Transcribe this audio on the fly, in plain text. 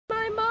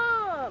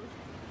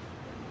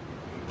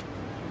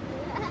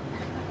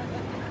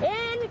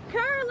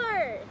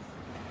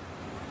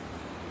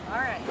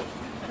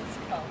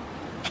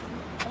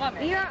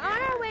We are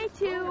on our way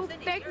to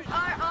Bakersfield.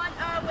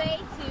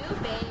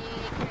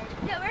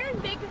 No, we're in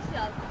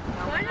Bakersfield.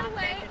 No, we're not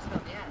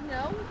Bakersfield yet.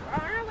 No, we're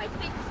on our way to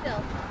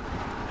Bakersfield.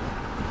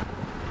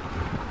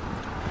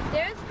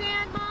 There's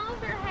Grandma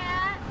with her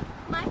hat.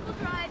 Michael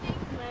driving.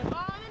 My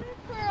mom in her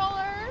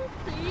curler.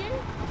 See?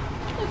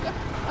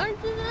 Aren't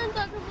you the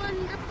Dr.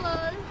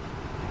 Wonderful?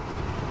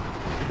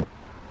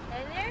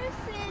 And there's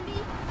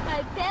Sindy,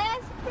 my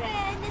best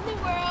friend in the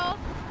world,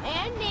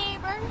 and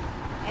neighbor,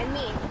 and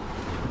me.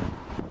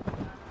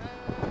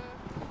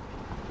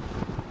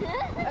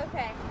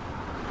 Okay.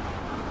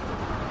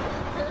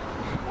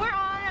 We're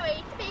on our way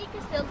to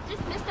Bakersfield.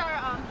 Just missed our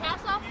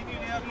pass off. You need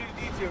to have a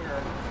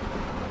detour.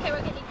 Okay, we're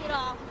gonna get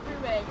off the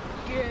freeway.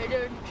 We're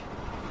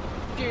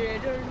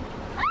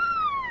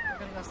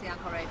gonna go see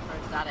Uncle Ray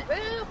first. Got it. We're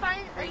gonna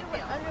find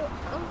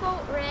Uncle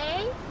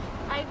Ray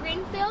at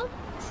Greenfield.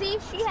 See,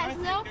 she has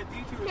no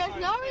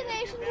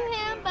relation to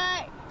him,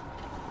 but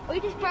we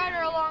just brought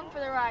her along for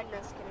the ride. No,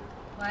 just kidding.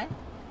 What?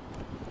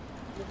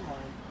 Never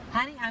mind.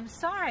 Honey, I'm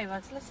sorry. I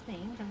was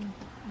listening.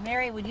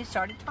 Mary, when you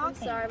started talking.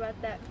 I'm sorry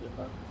about that,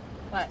 people.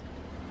 What?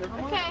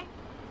 Okay.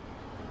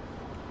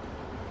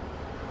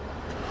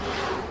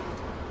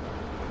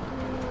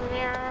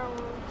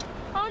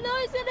 Oh no,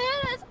 he's gonna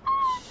hit us!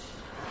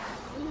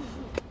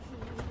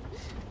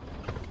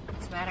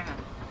 What's the matter,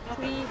 honey?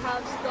 We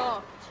have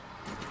stopped.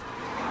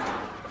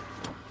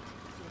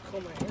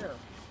 Comb my hair.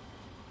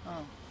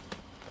 Oh.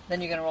 Then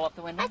you're gonna roll up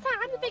the window? I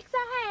time to fix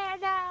our hair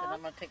Then now.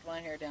 I'm gonna take my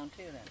hair down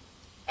too then.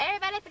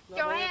 Everybody fix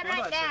your hair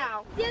right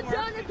now. Get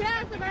on the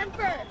path and I'm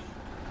first.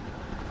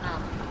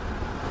 Oh.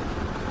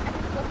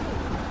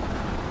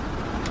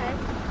 Okay.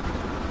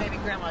 Maybe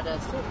Grandma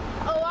does too.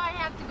 Oh, I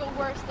have to go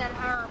worse than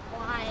her.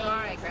 Why?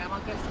 Sorry, Grandma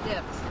gets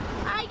dibs.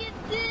 I get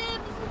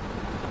dibs.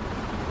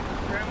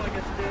 Grandma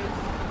gets dibs.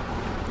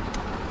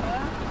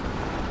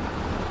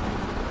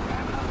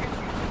 Grandma gets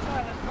you to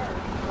try that first.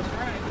 That's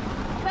right.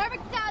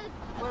 Perfect time.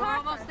 We're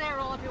almost there.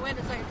 Roll up your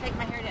window so I can take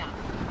my hair down.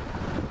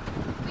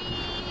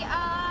 We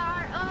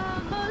are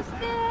almost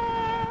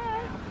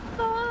there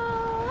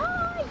for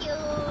you.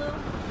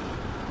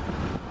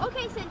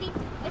 Okay, Sindy,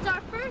 it's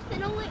our first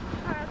and only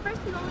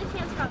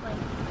chance probably.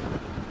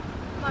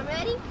 Mom,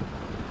 ready?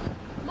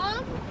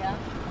 Mom? Yeah.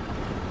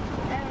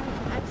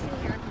 I'm sitting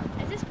here.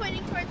 Is this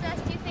pointing towards us?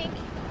 Do you think?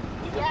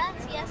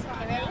 Yes. Yes.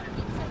 Okay, ready?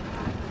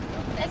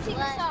 Let's sing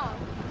the song.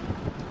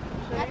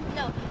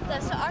 No,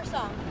 our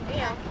song.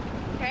 Yeah.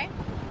 Okay.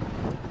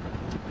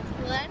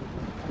 1,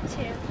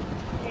 2,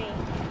 3.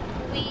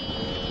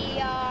 We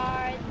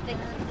are the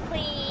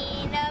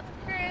cleanup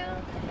crew.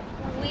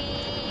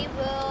 We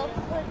will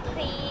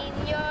clean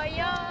your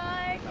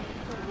yard.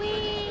 We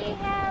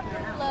have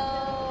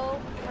low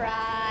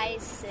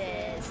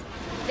prices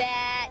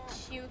that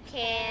you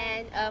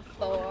can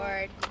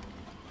afford.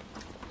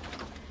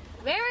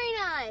 Very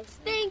nice.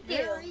 Thank you.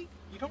 Mary,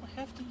 you don't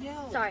have to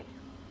yell. Sorry.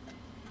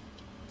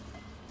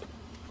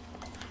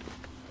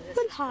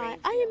 But hi,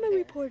 I am a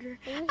reporter.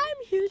 I'm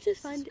here to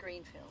find.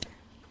 Greenfield.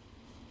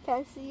 Can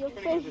I see your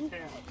This face? is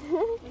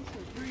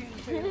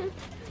Greenfield.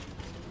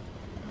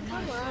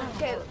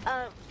 Okay,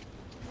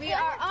 we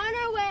are on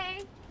our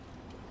way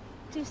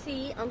to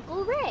see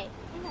Uncle Ray. Hey,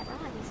 that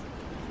rhymes.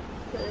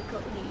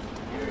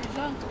 Here's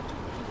Uncle.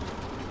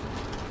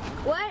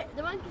 What?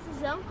 The monkey's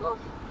his uncle?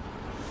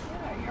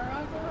 Yeah, you're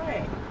Uncle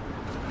Ray.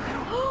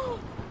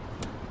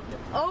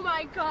 Oh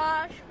my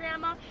gosh,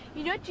 Grandma.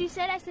 You know what you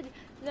said? I said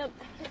the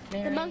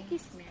Mary,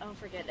 monkey's. Oh,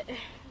 forget it.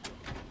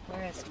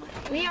 Where is my?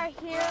 We are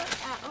here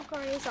at Uncle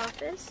Ray's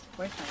office.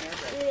 Where's my hair?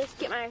 Let me just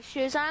get my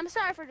shoes on. I'm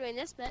sorry for doing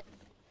this, but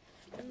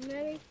I'm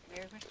ready.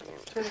 Mary, where's my hair?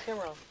 Turn the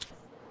camera off.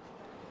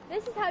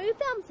 This is how you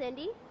film,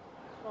 Sindy.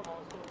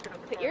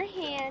 Put Put your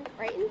hand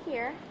right in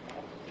here.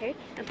 Okay,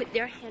 and put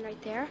your hand right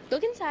there.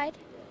 Look inside.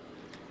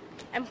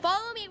 And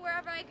follow me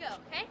wherever I go,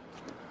 okay?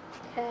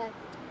 Okay.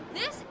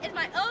 This is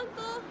my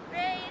Uncle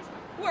Ray's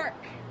work,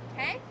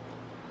 okay?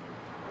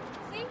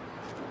 See?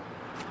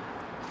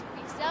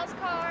 He sells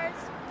cars,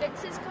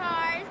 fixes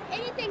cars,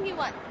 anything you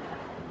want.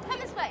 Come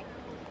this way.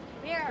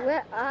 Here.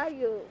 Where are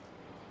you?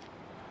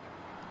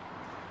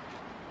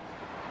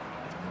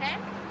 Okay?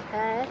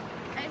 Huh?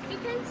 As you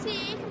can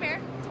see, come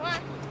here. Come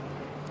on.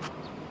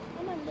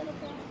 Come on, little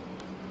girl.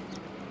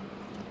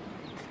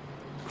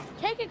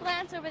 Take a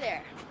glance over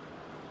there.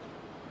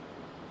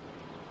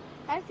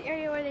 That's the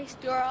area where they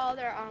store all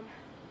their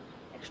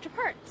extra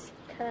parts.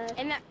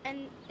 And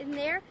in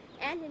there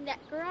and in that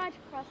garage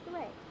across the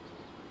way.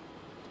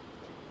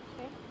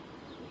 Okay.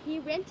 He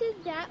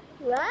rented that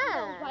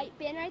little white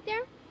bin right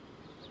there.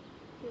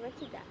 He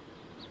rented that.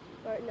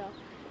 Or no,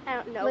 I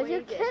don't know. But where you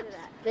he did kept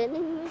that.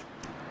 spinning me.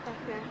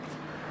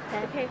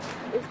 Okay,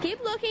 let's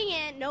keep looking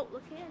in. No,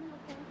 look in.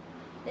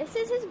 This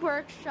is his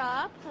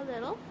workshop, a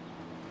little.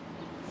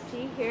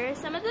 See, here is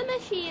some of the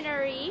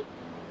machinery.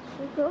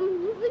 You're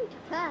moving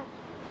too fast.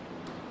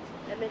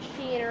 The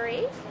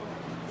machinery.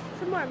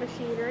 Some more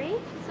machinery.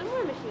 Some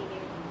more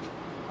machinery.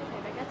 Okay,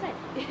 back outside.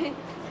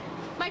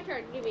 My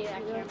turn. Give me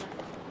that camera.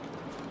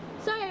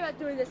 Sorry about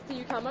doing this to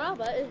you, camera,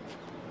 but...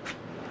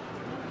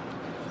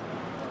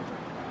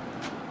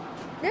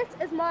 This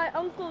is my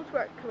uncle's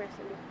work. Come here,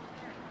 Cindy.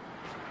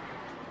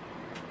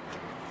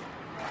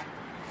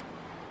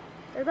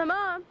 There's my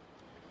mom.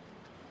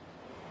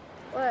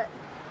 What?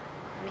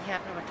 We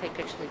happen to take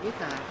pictures of you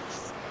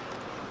guys.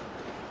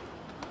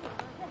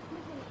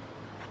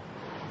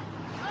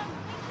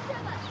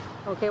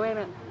 Okay, wait a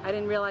minute. I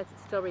didn't realize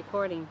it's still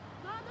recording.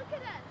 Mom, look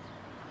at us.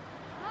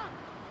 Mom.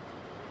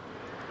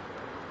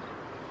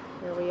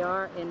 Here we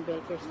are in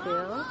Bakersfield.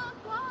 Mom, look,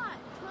 what?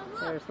 Mom,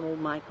 look. There's old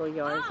Michael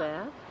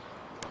Yarzab. Mom.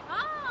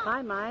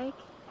 Hi, Mike.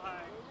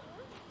 Hi.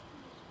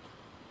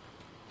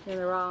 In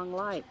the wrong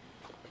light.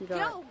 Too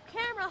dark. Yo,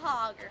 camera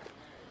hogger.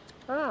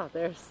 Oh,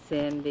 there's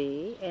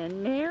Cindy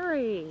and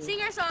Mary. Sing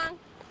our song.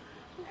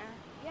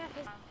 Yeah.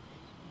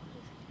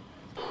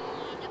 We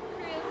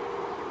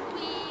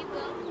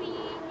will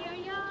clean your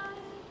yard.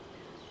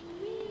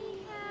 We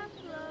have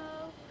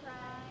low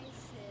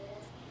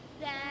prices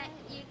that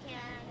you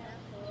can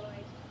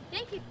afford.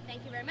 Thank you.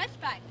 Thank you very much.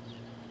 Bye.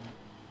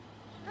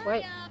 Hurry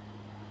Wait. up.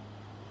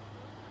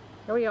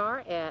 Here we are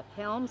at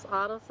Helm's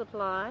Auto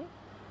Supply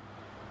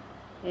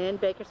in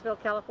Bakersfield,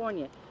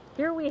 California.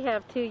 Here we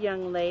have two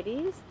young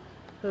ladies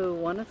who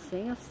want to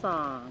sing a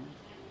song.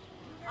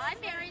 I'm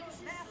Mary. This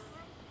is...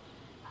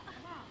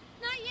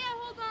 Not yet.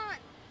 Hold on.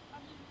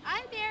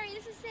 I'm Mary.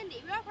 This is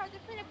Cindy. We are part of the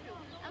cleanup crew,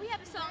 and we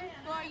have a song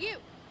for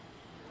you.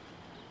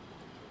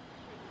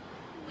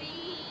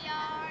 We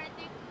are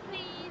the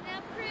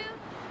cleanup crew.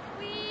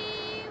 We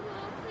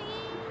will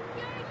clean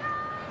your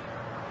yard.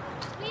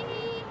 We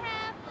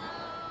have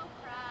low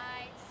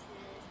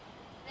prices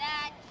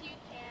that you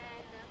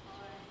can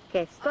afford.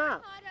 Okay, stop. Our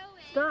motto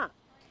is... Stop.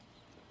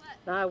 What?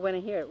 Now I want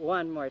to hear it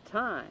one more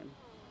time.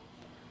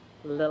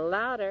 A little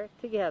louder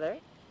together.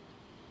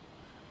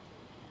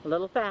 A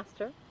little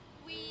faster.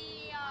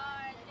 We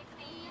are the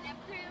cleanup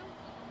crew.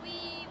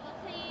 We will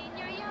clean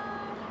your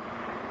yard.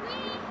 We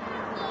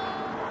have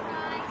low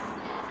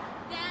prices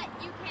that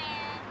you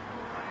can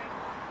afford.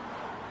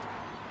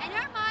 And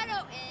our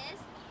motto is,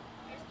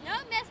 there's no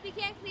mess we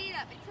can't clean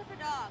up except for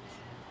dogs.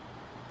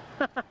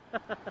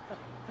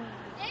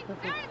 Thank you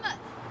very much.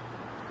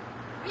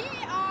 We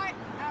are,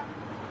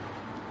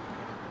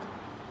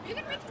 you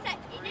can reach us at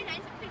 899-755.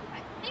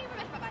 Thank you very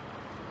much.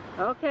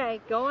 Bye-bye. Okay,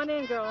 going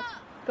in, girls.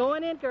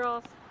 Going in,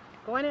 girls.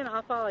 Going in,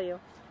 I'll follow you.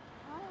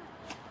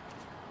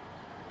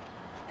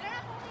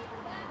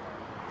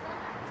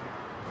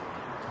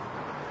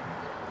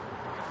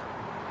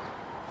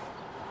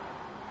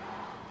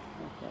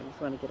 Okay, I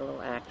just want to get a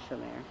little action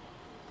there.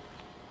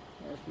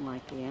 There's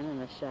Mike in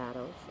the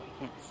shadows. I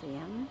can't see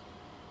him.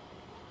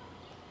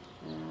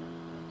 See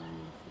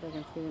if I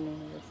can see the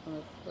name of this one.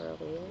 It's where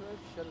we is.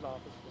 Shut it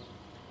off.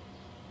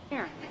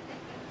 Here.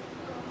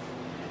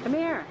 Come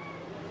here.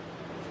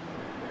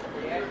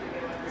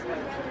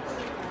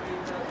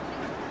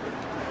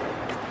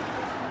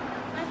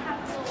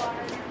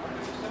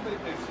 Somebody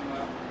picks him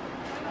up.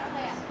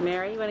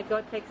 Mary, you want to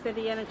go take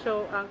Cindy in and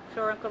show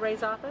Uncle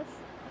Ray's office?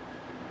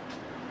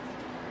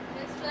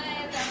 This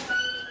way, that way.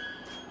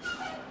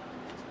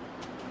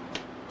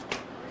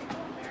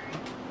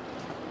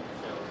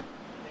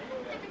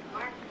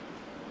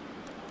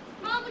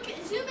 Mom, look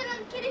at, zoom in on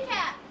the kitty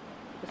cat.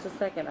 Just a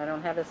second. I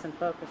don't have this in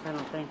focus, I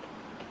don't think.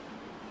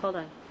 Hold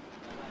on.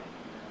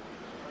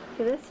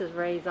 Okay, this is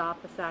Ray's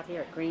office out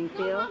here at Greenfield.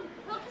 No, Mom,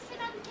 focus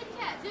in on the kitty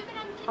cat. Zoom in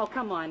on the kitty Oh, cat.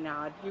 come on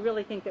now. Do you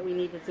really think that we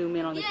need to zoom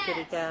in on the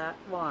kitty Yes. cat?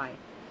 Why?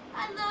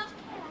 I love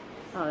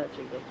cats. Oh, that's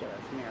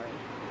ridiculous, Mary.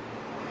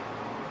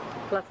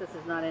 Plus, this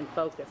is not in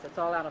focus. It's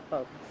all out of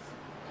focus.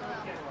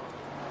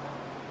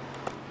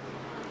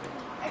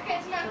 Okay,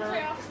 so now I'm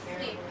sorry, office to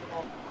sleep.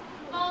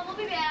 Mom, we'll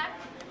be back.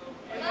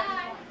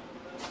 Bye.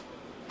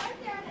 Right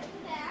there, at the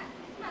back.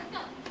 Come on, go.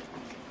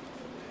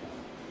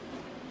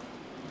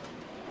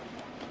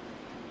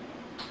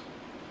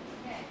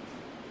 Okay.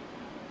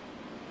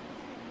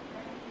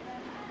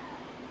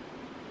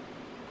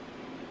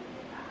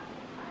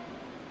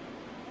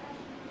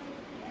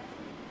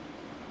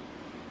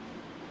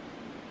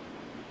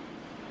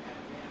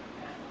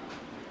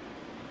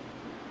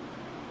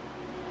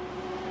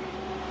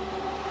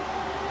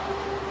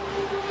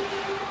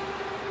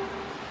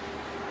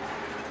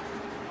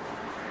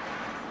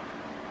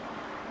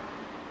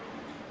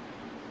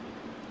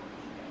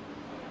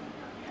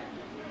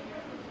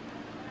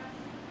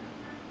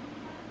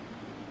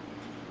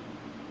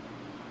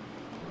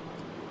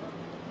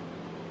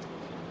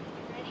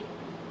 Ready?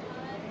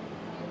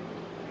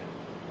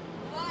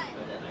 1,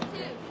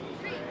 2,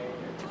 3,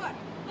 4,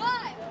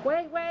 5.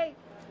 Wait!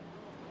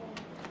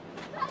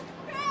 That's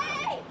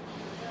great!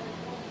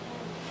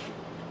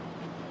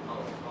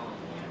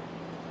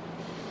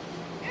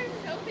 Yours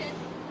is open.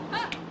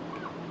 Ah.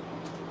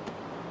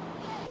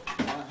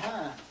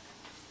 Uh-huh.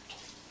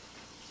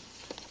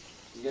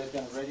 You guys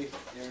got ready?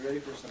 You ready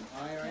for some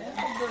pie, right?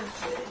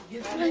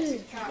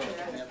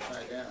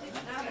 Upside down,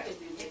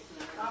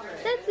 huh?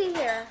 Let's see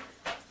here.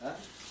 Huh?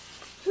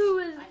 Who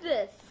is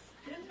this?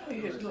 Who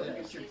is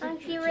this?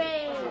 Auntie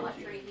Ray.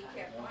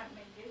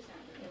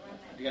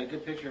 You got a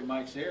good picture of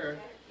Mike's hair.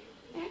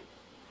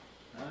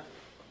 Huh?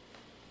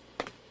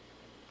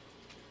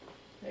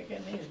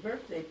 Taking his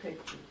birthday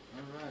picture.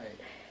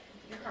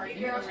 All right.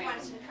 You girls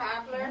want some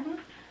cobbler?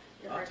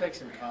 I'll take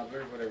some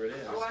cobbler, whatever it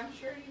is. Oh, I'm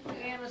sure you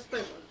can. And a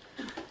spoon.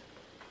 Thought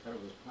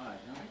it was pie,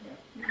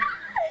 huh?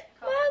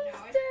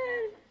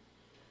 Monster!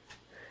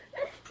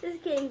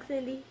 Just kidding,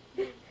 Cindy.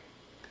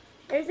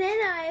 There's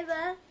Aunt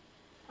Iva.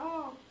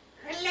 Oh,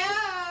 Well, Cindy,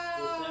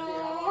 how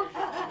long has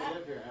your family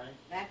lived here, honey?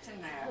 that's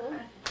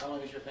enough. How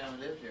long has your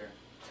family lived here?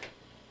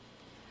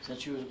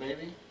 Since you was a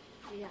baby?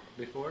 Yeah.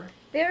 Before?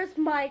 There's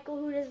Michael,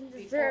 who doesn't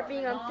deserve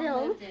being on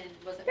film. There's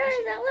When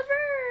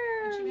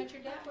Laverne. she met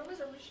your dad, where was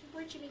it?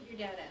 Where'd you meet your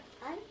dad at?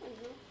 I don't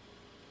know.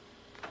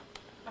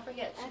 I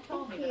forget. She I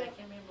told me, think but I he-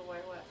 can't remember where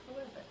it was.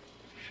 Where was it?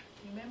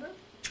 You remember?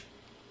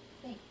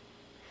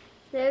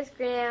 There's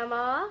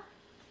Grandma.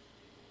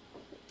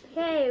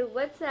 Hey,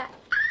 what's that?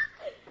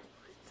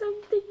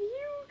 Something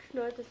huge.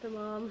 No, it's just her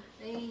mom.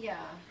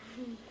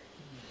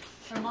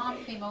 Her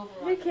mom came over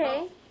on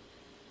Okay.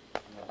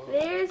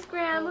 There's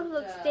Grandma, who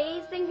looks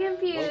dazed and She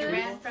confused.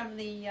 ran from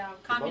the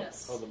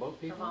communists. Oh, the boat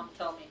Her people? mom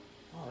told me.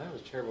 Oh, that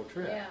was a terrible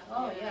trip. Yeah.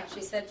 Oh, yeah.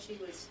 She said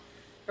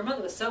her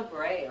mother was so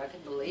brave. I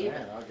couldn't believe it.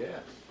 Yeah, I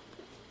guess.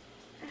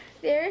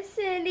 There's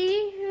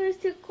Cindy, who's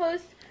too close.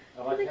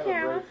 I like The to have a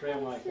camera. brave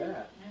friend like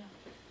that.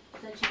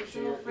 Said she was Is so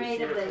she-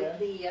 afraid is of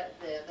she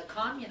the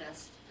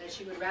communists that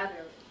she would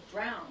rather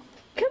drown.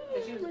 Come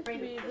Because she was with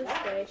afraid me of this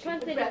that. way. She Come on,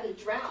 would Cindy. rather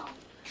drown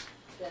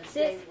than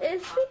stay This with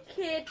is the the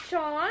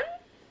kitchen.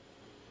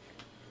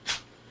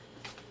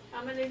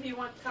 How many of you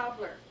want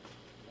cobbler?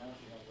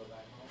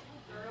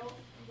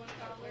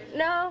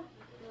 No.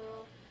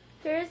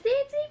 Here's the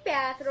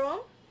bathroom.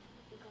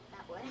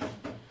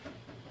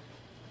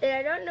 And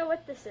I don't know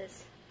what this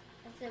is.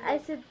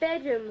 It's a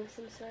bedroom of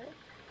some sort.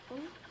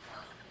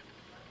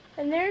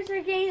 And there's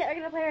our game that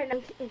we're going to play right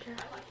now. Enter.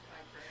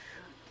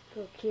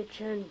 The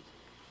kitchen.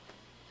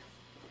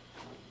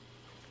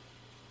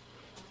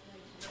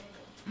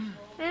 And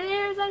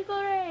there's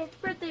Uncle Ray's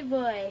birthday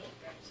boy.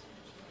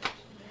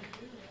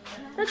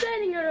 The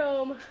dining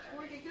room.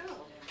 Where'd you go?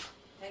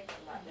 Take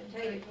a lot. I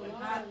tell you, when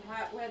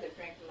hot weather,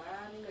 drink a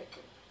lot of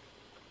liquor.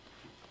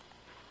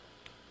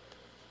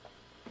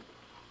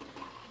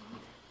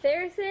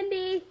 There's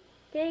Cindy.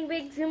 Getting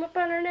big zoom up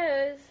on her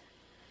nose.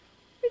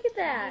 Look at I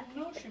that.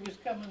 didn't know she was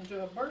coming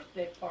to a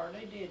birthday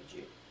party, did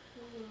you?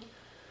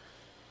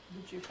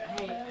 Did you find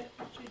out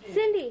that she did?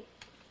 Cindy.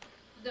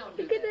 Don't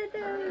do Look at that. that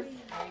nose.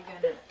 Are you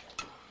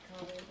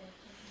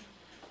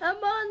gonna A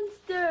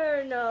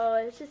monster. No,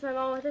 it's just my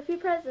mom with a few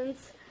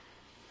presents.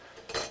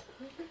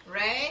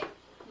 Ray?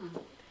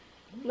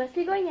 Must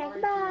be going now.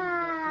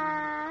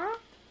 Bye.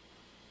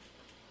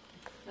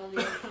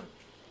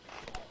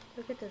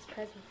 Look at those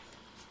presents.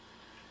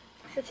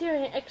 Let's hear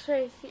an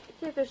x-ray. See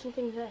if there's some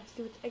things that has to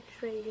do with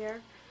x-ray here.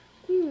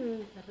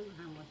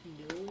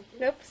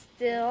 Nope,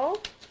 still.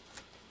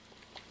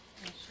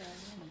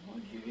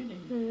 What'd you get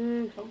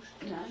him? Toast?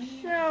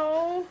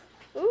 No.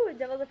 Ooh,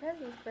 double the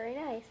presents. Very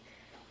nice.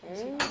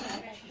 And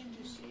Action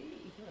to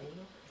see.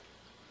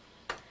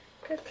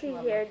 let's see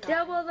here.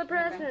 Double the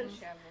presents.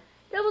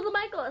 Double the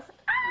Michaels.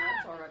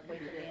 That's all right. We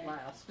did it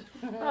last.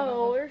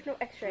 Oh, there's no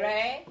x-ray.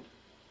 Ray?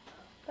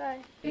 Bye.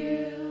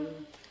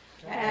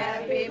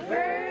 Happy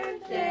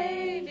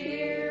birthday,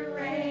 dear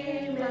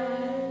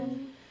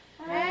Raymond.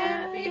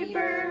 Happy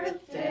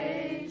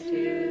birthday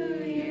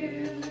to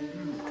you.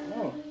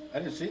 Oh, I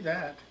didn't see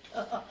that.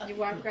 You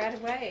walked right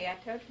away. I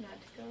told you not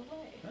to go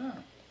away.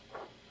 Oh,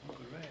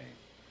 Uncle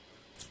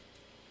Ray.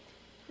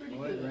 Pretty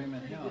Floyd, good.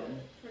 Raymond, Pretty Helm. good.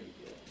 Pretty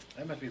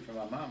That must be from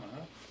my mama,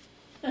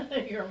 huh?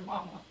 good. Your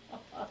mama.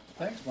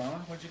 Thanks,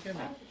 Mama. What'd you give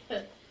me?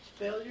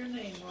 Spell your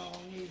name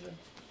wrong even.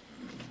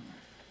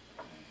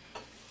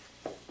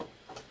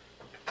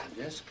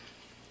 Disc?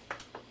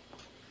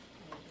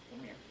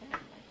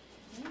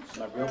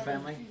 My real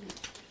family?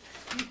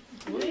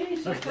 We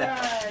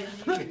surprise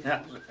you.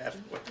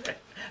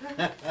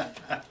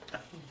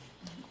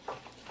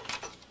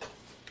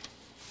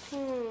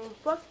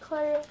 What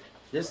color?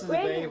 This is the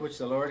day which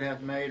the Lord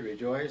hath made.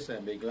 Rejoice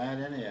and be glad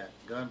in it.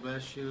 God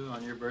bless you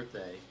on your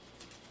birthday.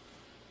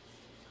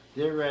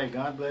 Dear Ray,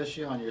 God bless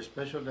you on your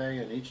special day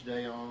and each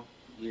day all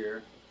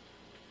year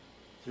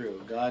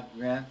through. God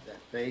grant that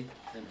faith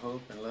and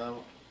hope and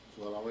love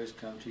will always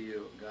come to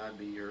you. God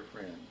be your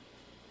friend,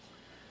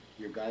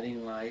 your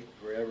guiding light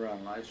forever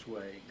on life's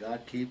way. God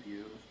keep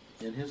you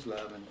in his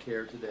love and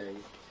care today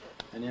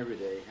and every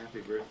day. Happy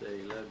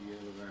birthday. Love you,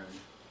 Laverne.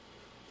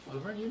 Well,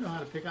 Laverne, you know how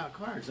to pick out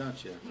cards,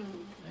 don't you?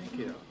 Thank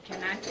you.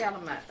 Can I tell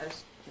them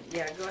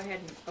yeah, go ahead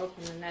and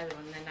open another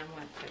one, then I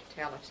want to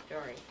tell a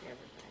story to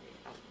everybody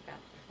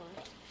about the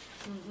horse.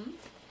 Mm-hmm.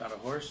 About a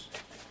horse?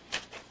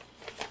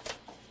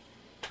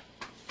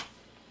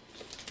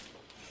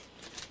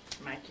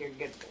 Mike, you're a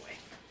good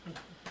boy.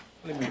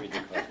 Let me read the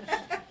cards.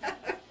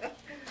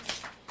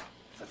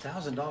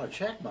 $1,000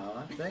 check,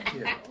 Mama. Thank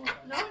you.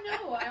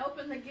 No, I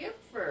opened the gift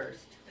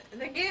first.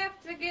 The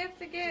gift. The gift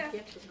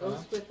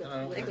goes with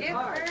The gift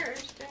card.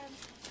 first.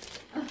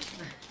 I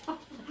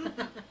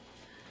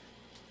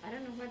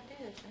don't know what this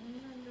is. I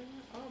don't know.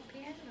 Oh,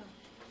 piano.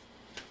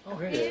 Oh,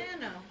 here it is.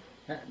 Piano.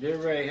 Dear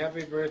Ray,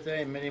 happy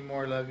birthday and many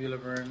more. Love you,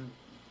 Laverne.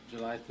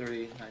 July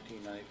 30,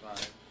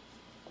 1995.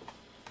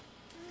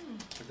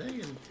 Are they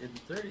in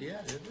 30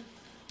 yet, isn't it?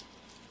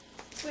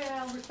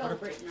 Well, we're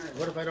celebrating early.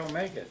 What if I don't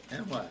make it?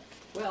 Then what?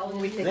 Well,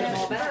 we take it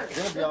all back.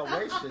 They'll be all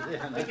wasted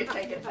then. We could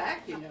take it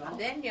back, you know.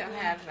 Then you'll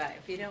have,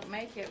 if you don't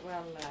make it,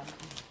 well, you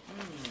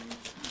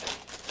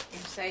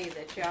can say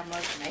that you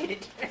almost made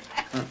it.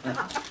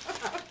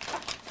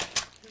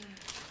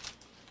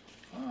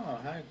 Oh,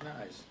 how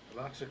nice. A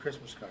box of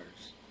Christmas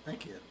cards.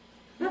 Thank you.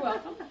 You're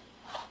welcome.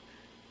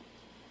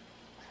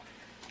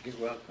 Get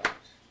well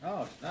cards.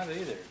 Oh, it's not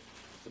either.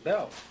 It's a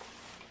belt.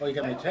 Oh, you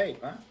got me tape,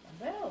 huh? A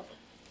belt.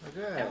 Oh,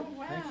 good. Oh,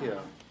 wow. Thank you.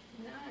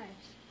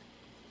 Nice.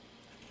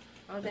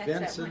 Oh, The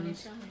that's that one you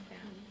Bensons. told me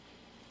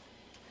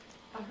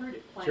about. I heard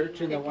it playing.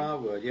 Church in the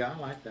Wildwood. Yeah, I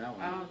like that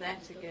one. Oh,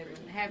 that's a good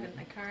one. Having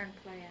the corn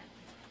plant.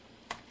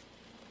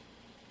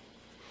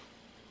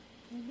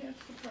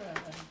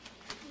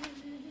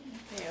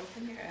 Okay,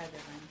 open your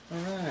other one.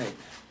 All right.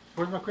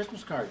 Where's my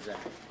Christmas cards at?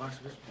 Box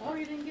of Christmas Oh, cards.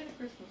 you didn't get a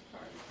Christmas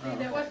card. Oh, See,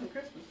 that okay. wasn't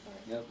Christmas card.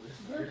 Yep, this is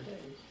good.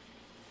 Birthdays.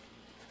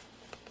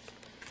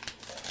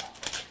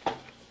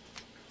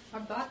 I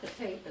bought the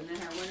tape and then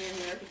I went in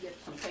there to get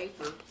some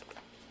paper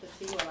to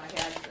see what I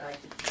had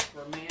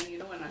for a man, you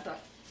know, and I thought,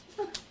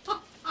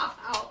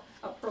 how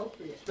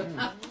appropriate. But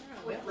I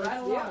went right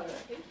along.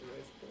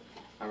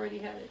 Already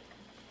had it.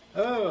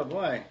 Oh,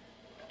 boy.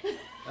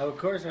 Of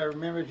course, I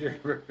remembered your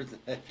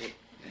birthday.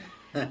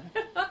 We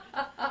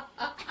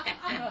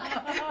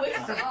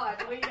saw it.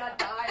 We got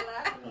to die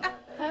laughing.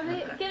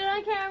 Get it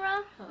on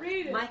camera.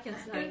 Read it. Mike and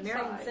Mary and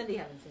Inside. Cindy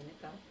haven't seen it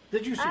though.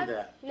 Did you see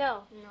that?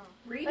 No.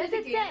 Read What it does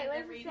it again say? and What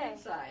then does read it say?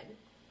 inside.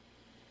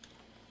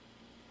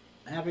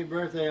 Happy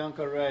birthday,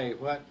 Uncle Ray.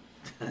 What?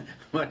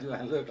 What do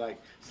I look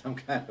like? Some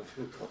kind of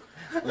fool.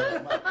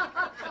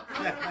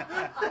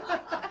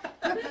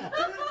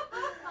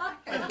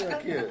 That's so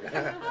cute.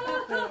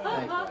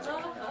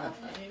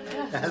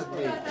 That's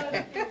me.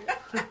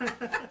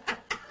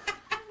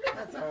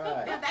 That's all Now,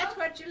 right. that's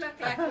what you look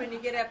like when you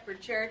get up for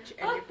church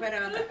and you put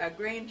on a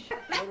green shirt.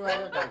 What do I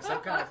look like?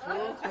 Some kind of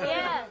fool?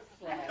 Yes.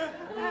 I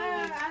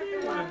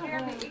walk here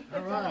and he puts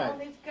All on right. all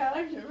these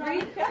colors and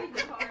Read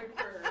the card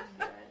first.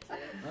 That's it.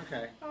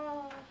 Okay.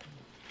 Floyd,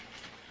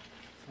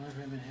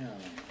 Raymond, Helm.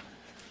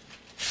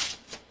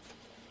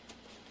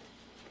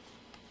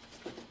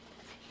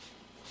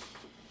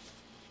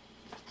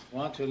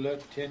 Want to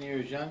look 10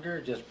 years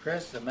younger? Just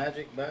press the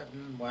magic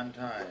button one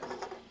time.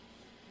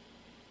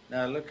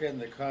 Now look in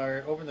the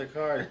car, open the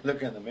car and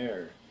look in the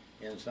mirror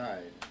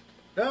inside.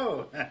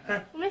 Oh!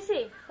 Let me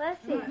see.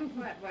 Let's see.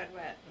 What?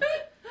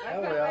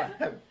 Oh, well.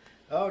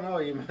 Oh no,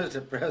 you must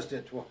have pressed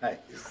it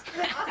twice.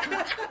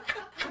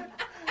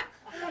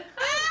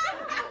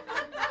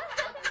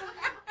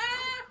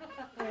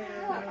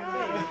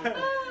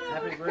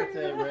 Happy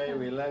birthday, Ray.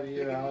 We love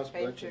you, Alice,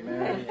 Butch, and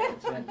Mary,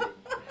 and Cindy.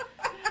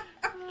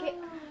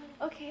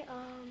 Okay,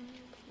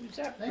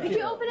 Thank could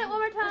you open it one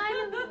more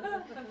time?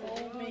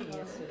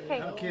 Okay.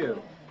 How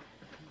cute.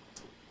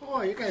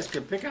 Boy, you guys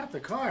can pick out the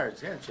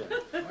cards, can't you?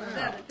 Isn't Wow,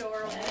 that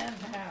adorable?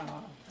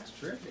 that's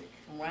terrific.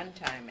 One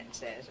time it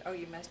says, oh,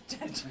 you must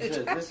touch Is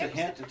it. this a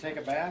hint to take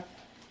a bath?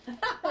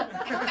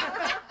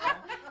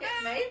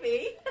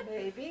 Maybe.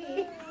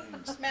 Maybe.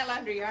 Smell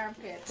under your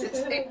armpits. I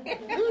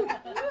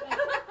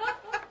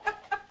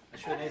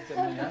should have ate them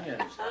many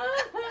onions.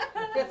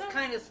 It's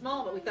kind of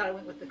small, but we thought it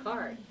went with the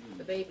card,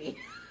 the baby.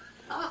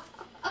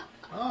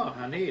 Oh,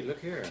 how neat. Look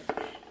here.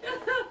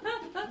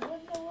 What in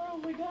the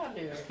world we got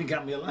here? You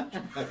got me a lunch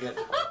bucket.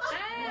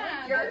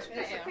 Yours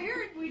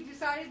disappeared.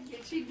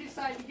 She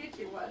decided to get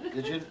you one.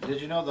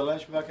 Did you know the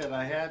lunch bucket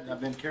I had?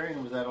 I've been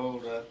carrying with that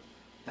old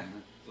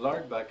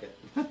lard bucket.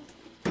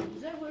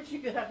 Is that what you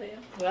got in?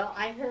 Well,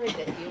 I heard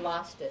that you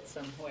lost it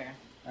somewhere.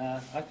 I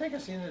think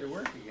I've seen it at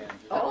work again.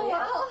 Oh,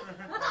 well.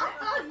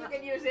 You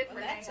can use it for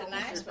That's a anything.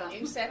 nice one. You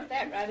can set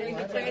that right in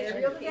the fridge.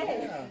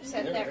 Yeah.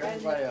 Set that right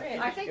in the Everybody- fridge.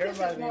 I think this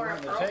Everybody is be more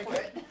willing to take it.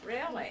 appropriate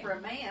Really? for a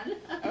man.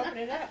 Open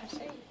it up and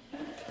see.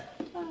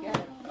 Got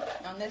it.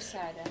 On this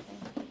side, I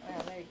think.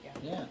 Well, there you go.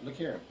 Yeah, look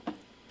here.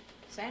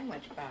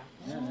 Sandwich box.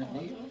 Isn't that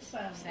neat? Little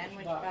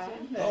Sandwich box box.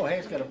 in there. Oh, hey,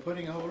 it's got a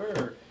pudding holder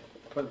or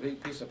put a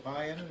big piece of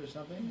pie in it or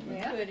something?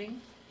 Yeah. Pudding.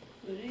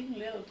 Pudding,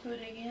 little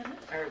pudding in it.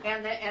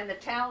 And the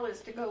towel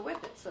is to go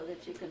with it so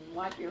that you can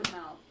wipe your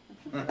mouth.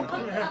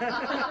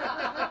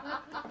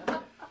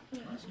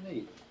 That's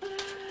neat.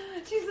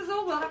 She says,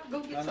 oh, we'll have to go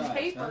get Oh, some nice,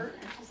 paper.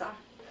 And she's like,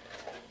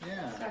 so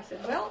Yeah. I said,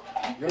 well,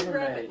 you could rub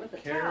it Rubbermaid, with a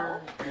care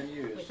towel. and We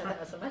use. thought that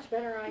was a much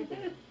better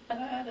idea.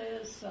 That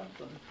is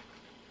something.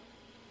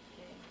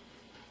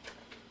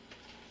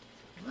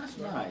 That's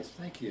nice,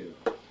 thank you.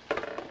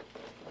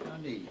 How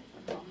neat.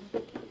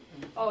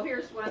 Oh,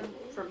 here's one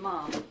for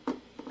Mom.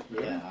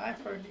 Yeah, I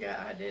forgot.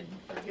 I didn't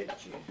forget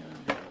you.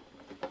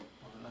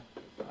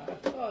 I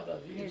thought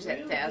of you. Here's that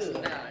real $1,000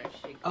 good.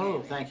 she gave Oh,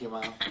 me. thank you,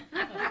 Mom.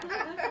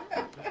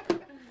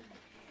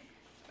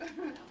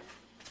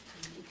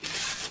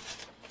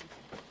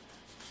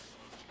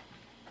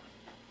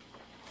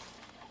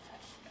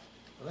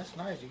 Well, that's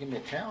nice. You give me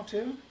a towel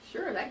too?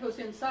 Sure, that goes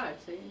inside,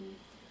 see?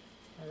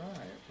 All right,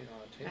 take on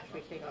the tape. After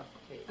we take off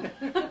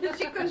the tape.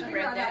 She couldn't figure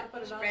Spread out how to that,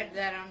 put it on. spread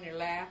that on your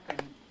lap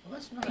and Well,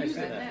 that's nice. Use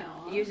isn't it it?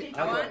 now. use it.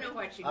 Oh, I know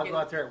what you I'll do. go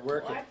out there at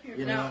work. Wipe your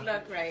You No, know,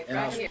 look, right and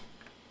I'll- here.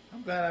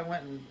 I'm glad I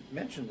went and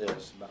mentioned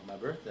this about my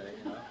birthday.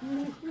 You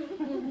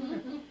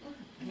know,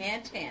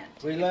 Hint, hint.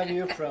 we love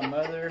you from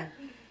Mother.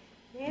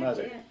 Hint,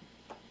 Mother. hint.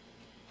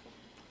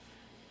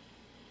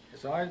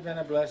 It's always been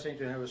a blessing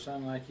to have a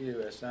son like you,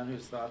 a son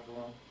who's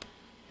thoughtful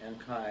and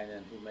kind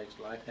and who makes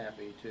life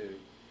happy too.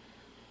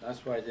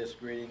 That's why this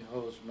greeting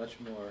holds much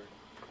more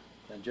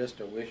than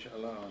just a wish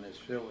alone. It's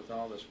filled with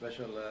all the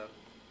special love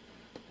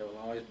that will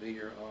always be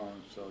your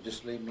own. So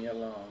just leave me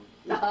alone.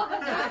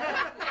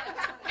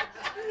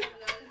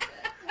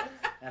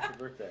 Happy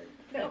birthday.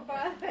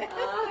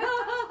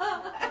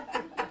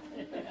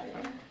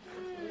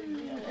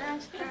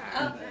 Nice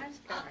card, nice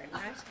card,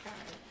 nice card.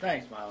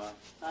 Thanks, Mama.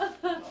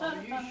 Are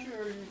you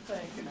sure you're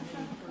thanking me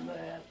for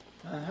that?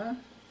 Uh-huh.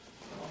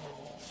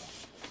 Oh.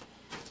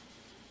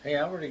 Hey,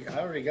 I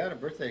already got a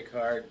birthday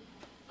card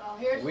Oh,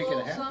 here's A a week and a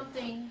little half.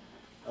 something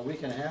a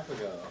week and a half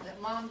ago.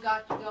 that Mom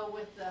got to go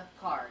with the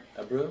card.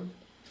 A broom?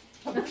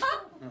 A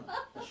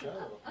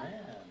shovel,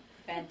 man.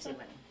 Fancy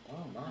one.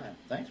 Oh, my.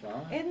 Thanks,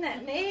 Mama. Isn't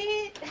that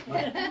neat?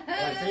 My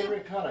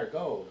favorite color,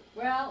 gold.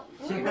 Well,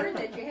 she heard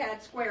that you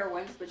had square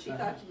ones, but she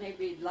thought you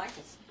maybe you'd like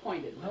a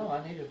pointed one. No,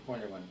 I need a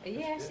pointer one. That's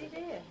Yes, good.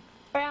 he did.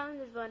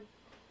 Rounded one.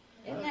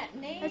 Isn't that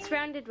neat? That's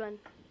rounded one.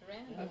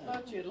 I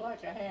thought you'd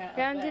like a hand.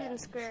 Rounded and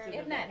square.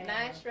 Isn't that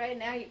nice, Ray?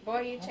 Now,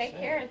 boy, you take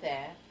care of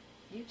that.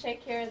 You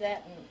take care of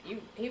that, and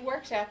he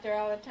works out there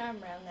all the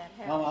time around that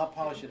house. Mama, I'll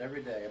polish it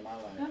every day of my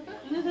life.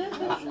 You know?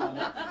 I'll shine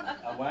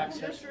it. I'll wax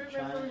it. Just and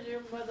shine remember it.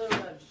 your mother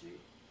loves you.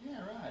 Yeah,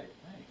 right.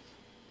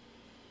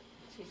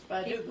 Thanks. If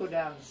I do go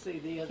down to see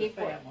the other keep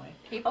work- family.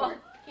 Keep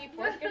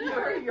working You're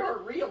hard. your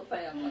real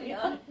family,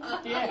 huh?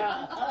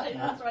 Yeah.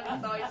 That's what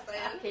he's always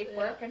saying. Keep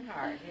working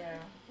hard, yeah.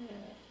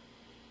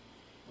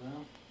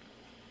 Well,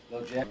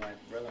 little Jack, my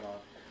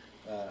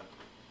brother-in-law,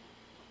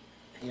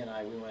 he and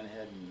I, we went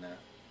ahead and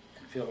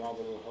filled all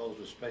the little holes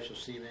with special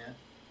cement.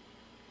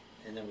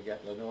 And then we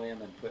got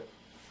linoleum and put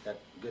that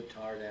good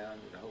tar down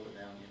to hold it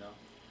down, you know.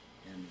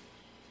 And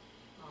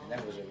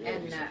that was a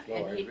really decent floor.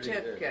 And he really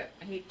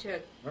good.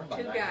 took Remember,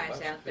 two $90 guys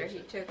to out there. fix He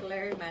it. took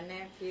Larry, my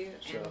nephew,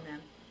 Sure.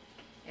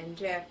 and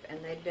Jeff, and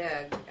they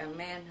dug a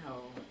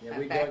manhole. Yeah,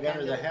 we back dug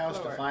under the house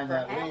to floor. find For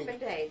that half leak. a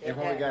day they And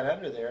when we dug. got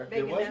under there,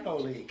 there Big was enough no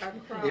leak. A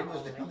crawl. It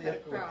was down the They other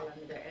could crawl way.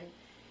 under there.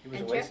 It was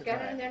And a waste Jeff of got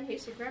under time. there and he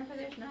said, Grandpa,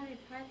 there's not any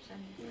pipes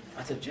under here.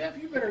 I said,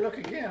 Jeff, you better look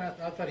again.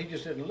 I thought he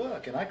just didn't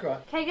look. And I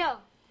cried. Okay, go.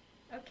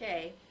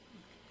 Okay,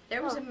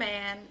 there was a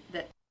man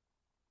that,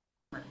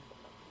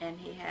 and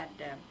he had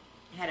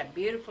a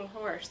beautiful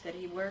horse that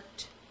he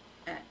worked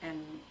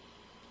and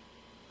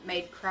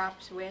made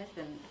crops with,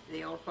 and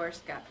the old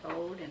horse got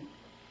old, and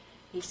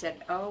he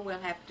said, oh, we'll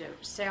have to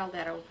sell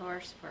that old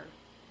horse for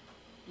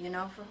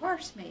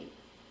horse meat.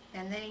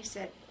 And then he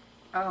said,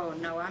 oh,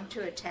 no, I'm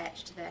too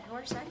attached to that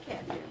horse. I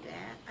can't do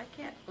that. I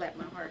can't let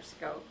my horse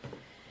go.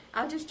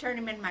 I'll just turn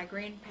him in my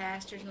green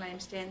pastures and let him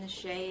stay in the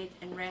shade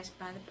and rest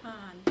by the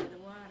pond by the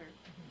water.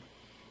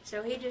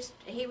 So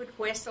he would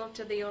whistle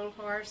to the old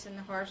horse, and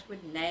the horse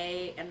would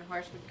neigh, and the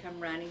horse would come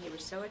running. He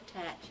was so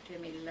attached to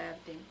him. He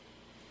loved him.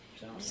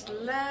 Just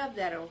loved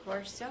that old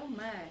horse so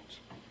much.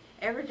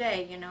 Every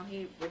day,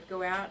 he would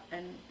go out,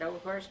 and the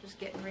old horse was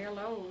getting real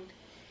old.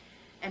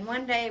 And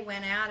one day he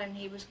went out, and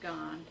he was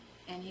gone.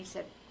 And he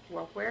said,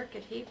 well, where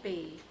could he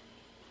be?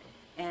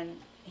 And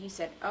he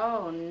said,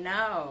 oh,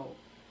 no.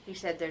 He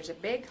said, there's a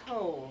big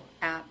hole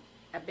out,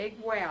 a big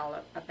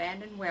well,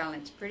 abandoned well,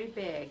 and it's pretty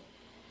big.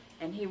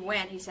 And he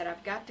went, he said,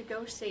 I've got to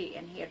go see.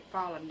 And he had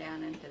fallen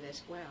down into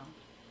this well,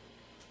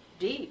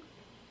 deep.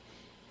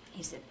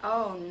 He said,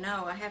 oh,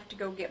 no, I have to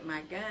go get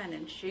my gun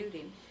and shoot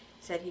him.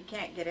 He said, he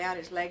can't get out,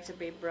 his legs will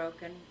be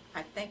broken.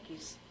 I think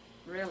he's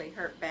really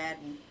hurt bad,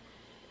 and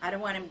I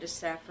don't want him to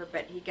suffer.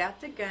 But he got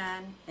the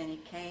gun, and he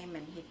came,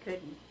 and he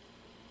couldn't.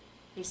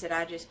 He said,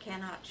 I just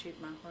cannot shoot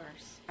my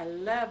horse. I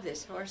love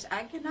this horse.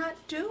 I cannot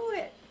do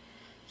it.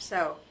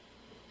 So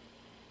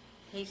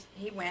he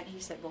went, he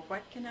said, well,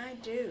 what can I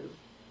do?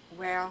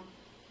 Well,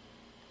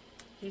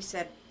 he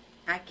said,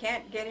 I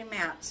can't get him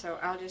out, so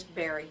I'll just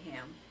bury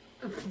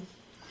him.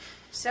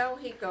 So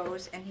he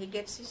goes, and he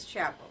gets his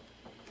shovel,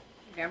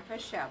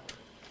 Grandpa's shovel.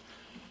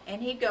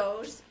 And he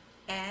goes,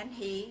 and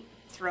he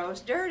throws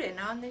dirt in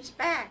on his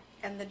back,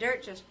 and the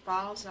dirt just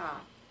falls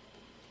off.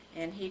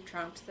 And he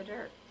trumps the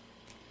dirt.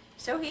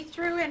 So he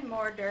threw in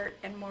more dirt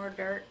and more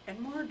dirt and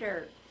more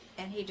dirt,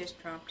 and he just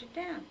trumped it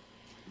down.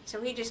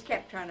 So he just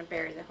kept trying to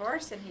bury the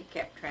horse, and he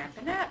kept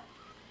tramping up.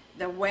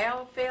 The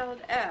well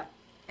filled up,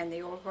 and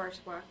the old horse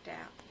walked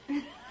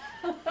out.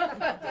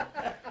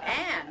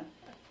 And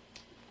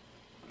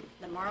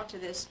the moral to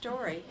this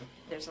story,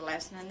 there's a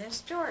lesson in this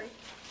story.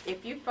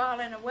 If you fall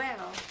in a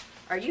well,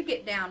 or you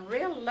get down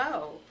real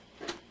low,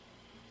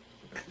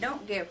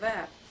 don't give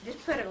up.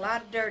 Just put a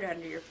lot of dirt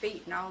under your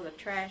feet and all the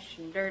trash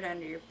and dirt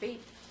under your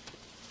feet,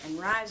 and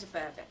rise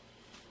above it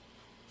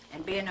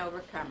and be an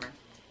overcomer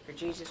for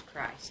Jesus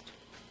Christ.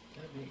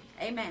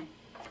 Amen.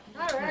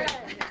 All right.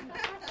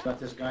 About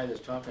this guy that's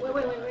talking Wait,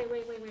 to God.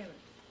 wait.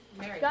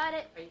 Mary. Got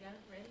it. Are you got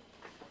it?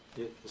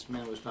 Ready? This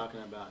man was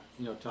talking about,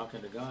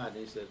 talking to God, and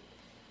he said,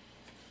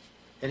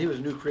 and he was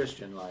a new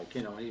Christian, like,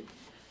 and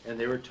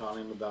they were telling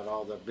him about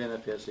all the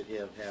benefits that he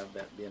have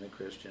about being a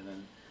Christian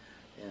and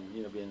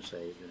being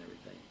saved and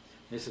everything.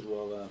 And he said,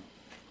 well,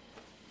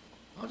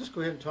 I'll just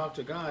go ahead and talk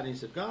to God. And he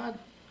said, God,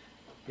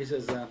 he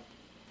says,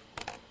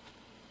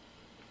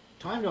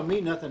 time don't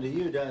mean nothing to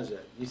you, does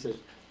it? He says,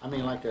 I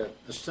mean, like a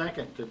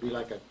second could be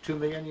like 2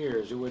 million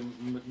years. It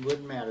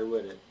wouldn't matter,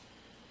 would it?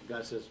 And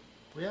God says,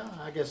 well, yeah,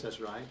 I guess that's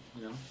right,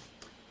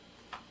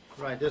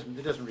 Right,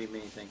 it doesn't really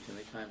mean anything to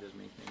me. Time doesn't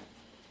mean anything.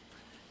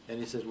 And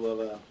he says,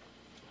 well,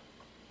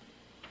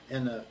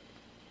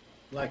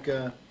 like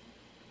 $2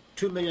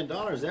 million,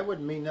 that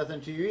wouldn't mean nothing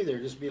to you either.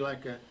 It'd just be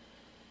like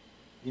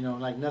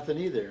like nothing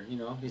either.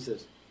 He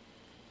says,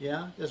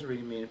 yeah, it doesn't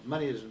really mean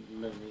money doesn't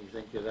mean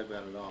anything because I've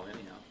got it all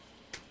anyhow.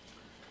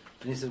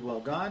 And he said, well,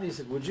 God, he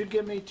said, would you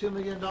give me $2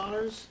 million?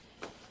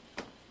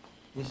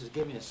 He says,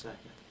 give me a second.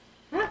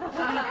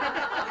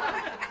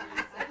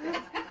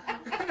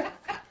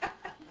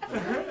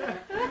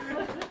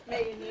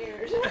 Million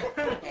years.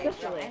 Okay,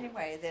 so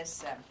anyway,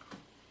 this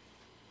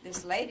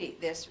lady,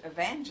 this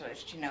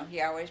evangelist,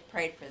 he always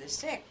prayed for the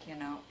sick,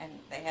 and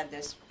they had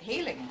this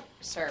healing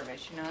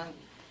service,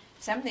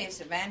 Some of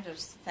these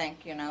evangelists think,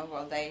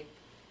 well, they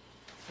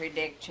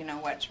predict,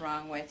 what's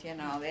wrong with you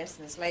and all this.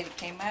 And this lady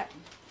came up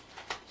and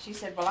she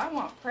said, well, I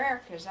want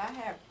prayer because I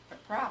have a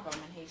problem.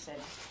 And he said,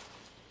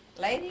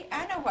 lady,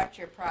 I know what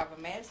your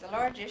problem is. The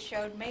Lord just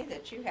showed me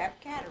that you have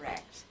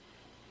cataracts.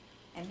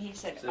 And he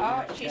said,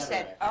 she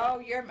said, oh,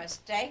 you're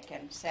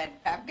mistaken. Said,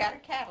 I've got a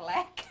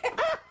Cadillac.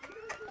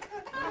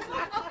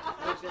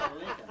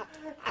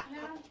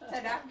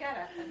 Said, I've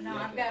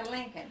got a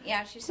Lincoln.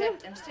 Yeah, she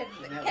said, instead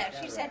of the cat,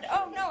 she said,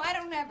 oh, no, I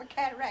don't have a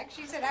cataract.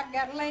 She said, I've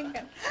got a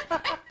Lincoln.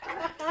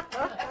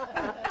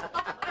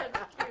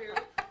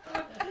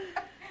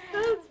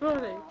 That's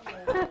funny.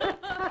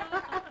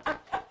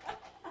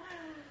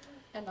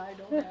 And I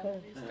don't have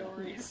any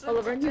stories. Well,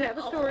 Laverne, you have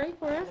a story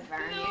for us?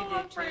 Laverne, you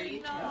do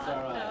too. That's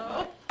all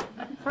right.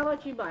 How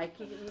about you, Mike?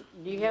 Do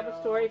you have a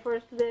story for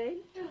us today?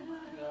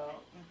 No.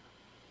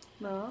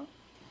 No?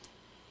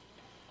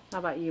 How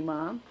about you,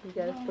 Mom? You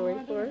got a story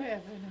for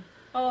us?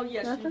 Oh,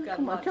 yes, Nothing? you've got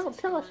Come on, lots tell of us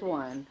stories.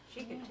 one.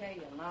 She could tell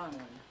you a long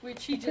one. Which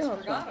she Tell just us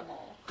forgot one. them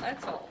all.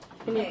 That's all.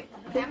 Can you Okay,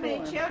 pick how many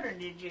one? children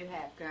did you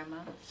have, Grandma?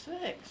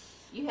 6.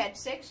 You had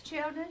 6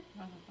 children?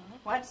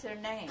 What's their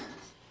names?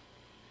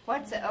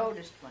 What's the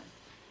oldest one?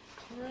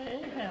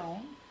 Ray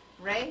Helm,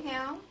 Ray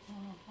Helm?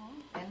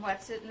 And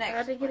what's the next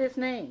How'd he get his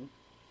name?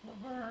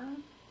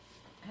 Laverne,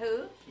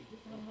 Who?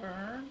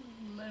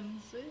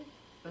 Lindsay,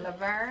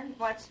 Laverne?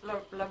 What's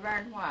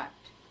Laverne what?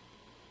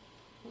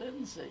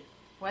 Lindsay.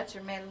 What's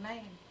her middle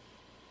name?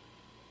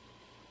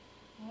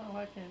 Well,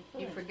 I can't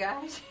You think.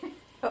 forgot?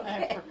 I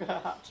Okay.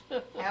 forgot.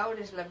 How old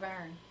is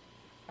Laverne?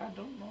 I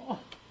don't know.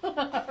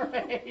 Her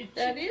age.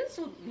 That is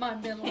my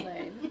middle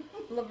name.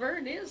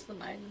 Laverne is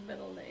my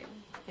middle name.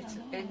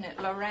 Isn't it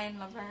Lorraine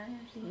Laverne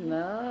or something?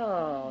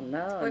 No.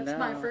 What's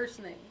my first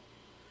name?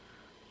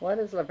 What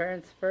is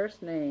Laverne's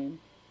first name?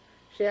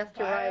 She has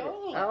to write it.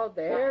 Viola. Oh,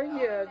 there you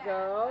Viola,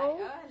 go.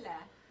 Viola.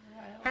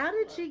 How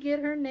did she get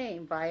her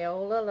name,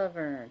 Viola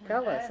Laverne?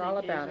 Tell us all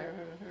Daddy about gave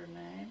it. her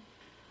name.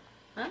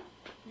 Huh?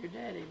 Your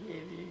daddy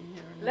gave you your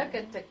name. Look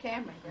at the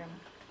camera,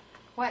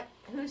 Grandma.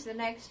 Who's the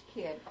next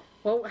kid?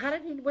 Well, what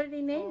did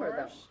he name her,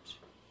 though? Forrest.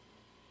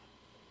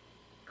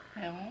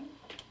 Helm.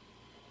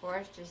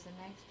 Forrest is the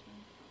next one.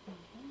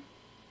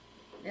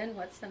 Then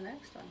what's the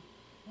next one?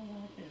 Oh,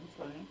 I can't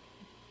think.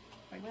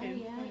 I Well, can't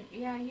think.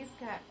 yeah, you've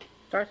got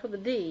Starts with a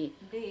D.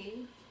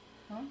 D.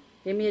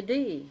 Give me a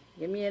D.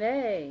 Give me an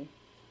A.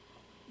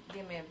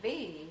 Give me a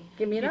B.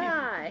 Give me an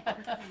I.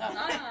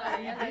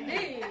 and a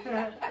D.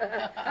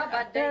 How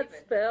about That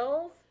David?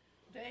 spells.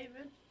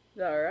 David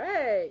All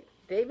right.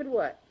 David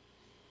what?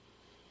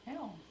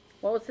 Helm.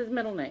 What was his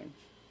middle name?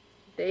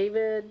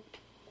 David.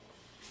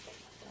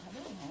 I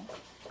don't know.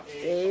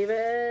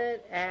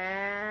 David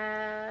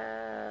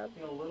Ab.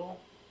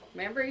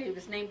 Remember, he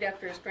was named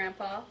after his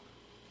grandpa.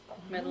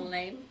 Middle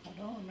name, I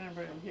don't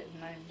remember him getting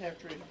named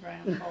after his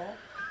grandpa.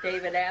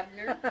 David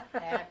Abner.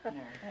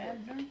 Abner.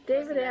 Abner?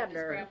 David Wasn't that his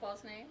Abner.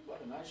 grandpa's name?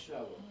 What a nice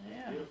shovel.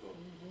 Yeah. Beautiful.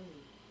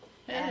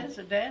 Yeah, it's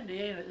a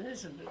dandy, ain't it?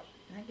 Isn't it?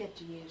 I get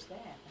to use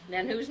that.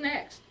 Then who's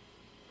next?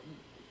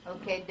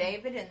 Okay,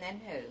 David, and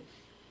then who?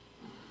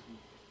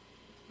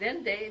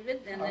 Then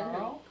David, and then who?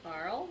 Carl.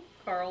 Carl.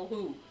 Carl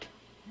who?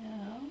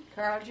 Yeah.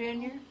 Carl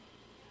Jr.?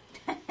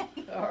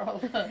 Carl.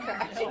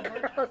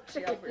 Carl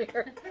Jr.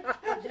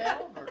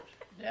 Delbert.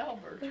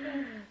 Delbert.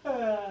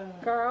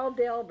 Carl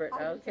Delbert.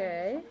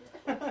 Okay.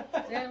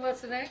 Then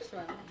what's the next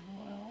one?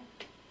 Well,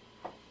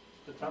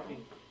 The toughie.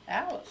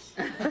 Alice.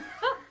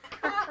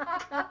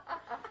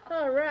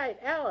 All right.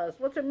 Alice.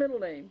 What's her middle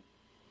name?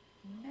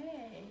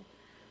 May.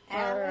 All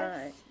Alice?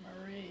 right.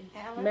 Marie.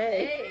 Alice?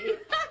 May. Hey.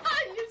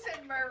 You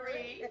said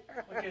Marie.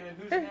 Okay, then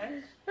who's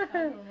next? I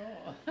don't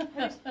know.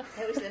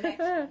 Who's the next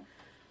one?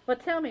 Well,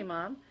 tell me,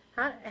 Mom.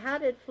 How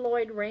did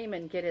Floyd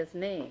Raymond get his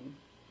name?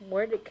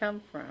 Where did it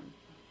come from?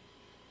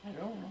 I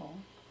don't know.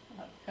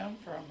 I've come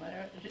from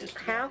there. Just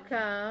How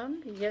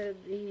come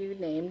you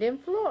named him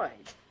Floyd?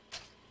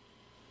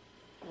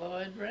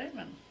 Floyd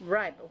Raymond.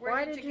 Right, but Where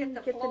why did did you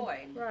get the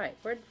Floyd? Right,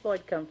 where did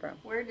Floyd come from?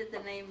 Where did the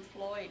name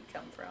Floyd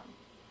come from?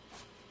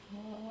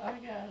 Well,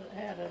 I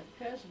had a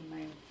cousin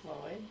named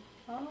Floyd.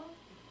 Oh,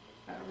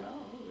 I don't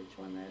know which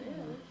one that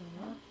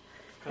is.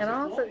 And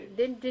also,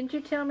 didn't you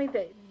tell me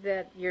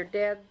that your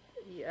dad,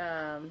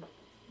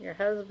 your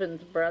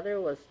husband's brother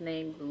was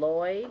named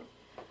Lloyd,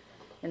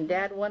 and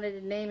Dad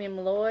wanted to name him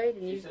Lloyd,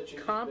 and you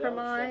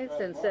compromised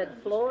and said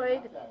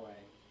Floyd?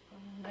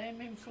 Name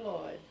him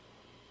Floyd.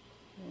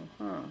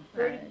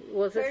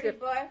 Was this Pretty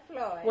boy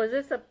Floyd.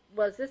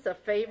 was this a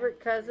favorite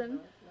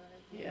cousin?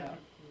 Yeah.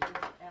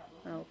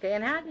 Okay,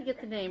 and how did you get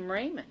the name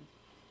Raymond?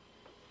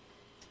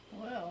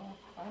 Well,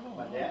 I don't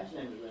My know. dad's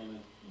name is Raymond.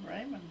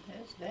 Raymond,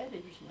 his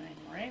daddy's name,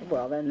 Raymond.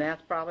 Well, then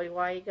that's probably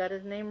why he got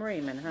his name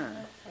Raymond, huh?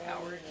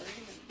 Howard.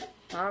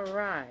 All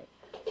right.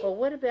 Well,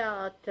 what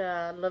about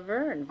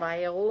Laverne,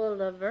 Viola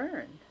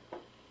Laverne?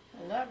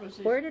 Well, that was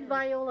his Where did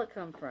Viola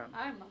come from?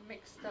 I'm a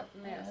mixed up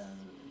mess.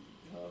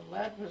 Well,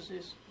 that was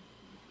his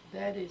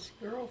daddy's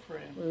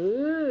girlfriend.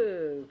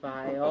 Ooh,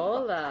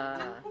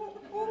 Viola.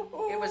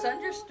 It was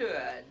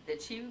understood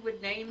that she would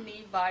name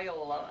me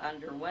Viola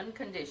under one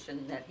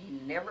condition, that he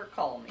never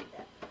called me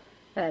that.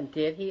 And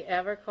did he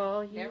ever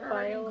call you Never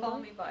heard him Viola? call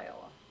me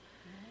Viola.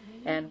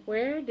 And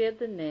where did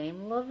the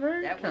name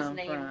Laverne That was come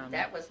named. from?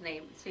 That was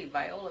named. See,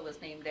 Viola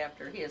was named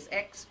after his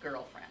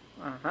ex-girlfriend.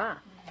 Uh-huh.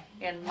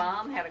 And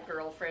Mom had a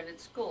girlfriend at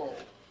school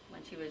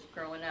when she was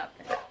growing up,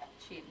 and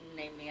she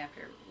named me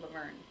after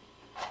Laverne.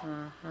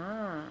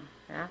 Uh-huh.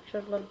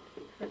 After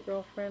her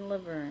girlfriend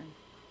Laverne.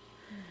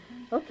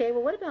 Okay,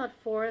 well, what about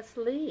Forrest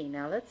Lee?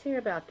 Now, let's hear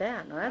about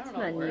that. Now, that's an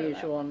don't know where that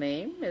unusual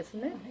name,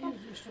 isn't it? He was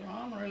just an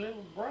ornery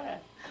little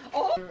brat.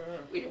 Oh,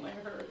 we didn't want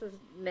her. What's his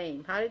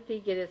name? How did he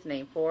get his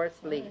name?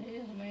 Forrest Lee.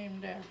 He's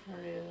named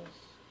after his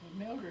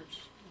Mildred's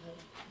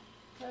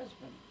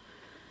husband.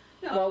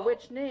 No. Well,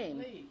 which name?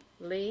 Lee.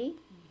 Lee?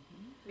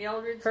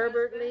 Mildred's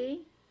Herbert husband? Lee?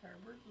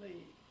 Herbert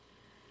Lee.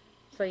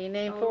 So you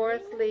named Oh,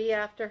 Forrest really? Lee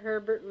after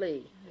Herbert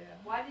Lee, Yeah.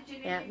 Why did you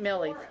name Aunt him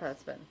Millie's Forrest?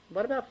 husband.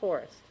 What about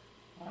Forrest?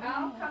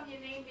 How come you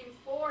named him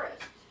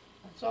Forrest?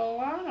 That's all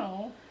I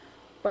know.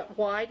 But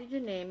why did you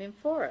name him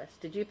Forrest?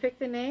 Did you pick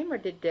the name or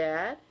did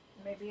Dad?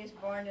 Maybe he's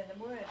born in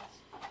the woods.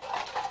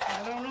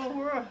 I don't know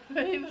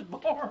where he was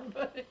born,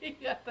 but he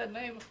got the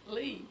name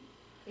Lee.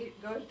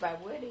 It goes by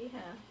Woody,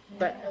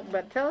 huh?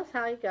 But tell us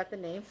how you got the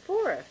name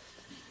Forrest.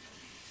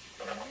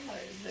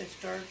 They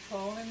started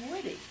calling him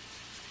Woody.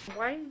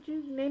 Why did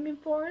you name him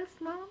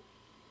Forrest, Mom?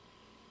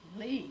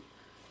 Lee.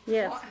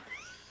 Yes.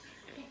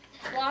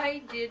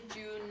 Why did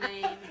you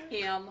name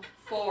him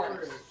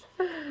Forrest?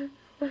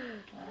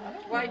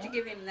 Why did you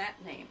give him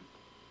that name?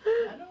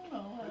 I don't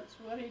know. That's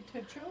what he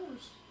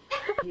chose.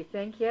 Do you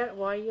think yet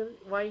why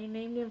you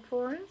named him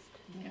Forrest?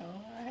 You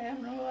know, I have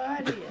no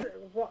idea.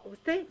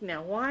 Think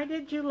now. Why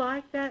did you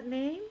like that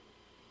name?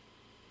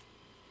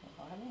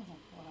 I don't know.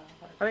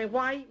 I mean,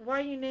 why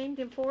you named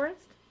him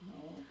Forrest?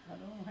 No, I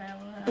don't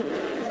have an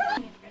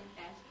idea.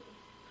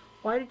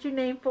 Why did you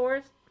name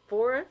Forrest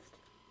Forrest?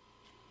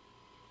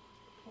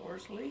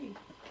 Forrest Lee.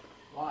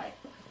 Why?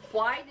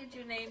 Why did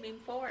you name him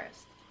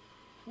Forrest?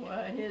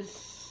 Well,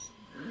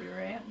 your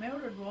Aunt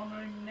Mildred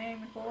wanted him to name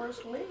him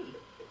Forrest Lee.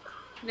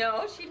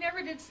 No, she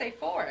never did say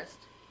Forrest.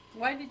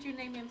 Why did you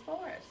name him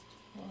Forrest?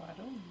 Well, I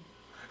don't know.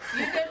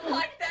 You didn't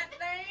like that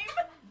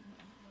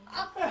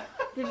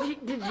name?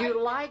 Did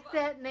you like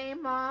that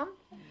name, Mom?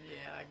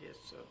 Yeah, I guess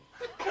so.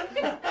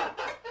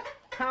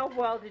 How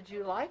well did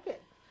you like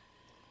it?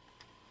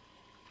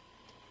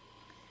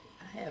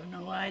 I have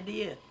no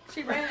idea.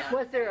 She ran.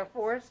 Was there a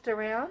forest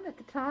around at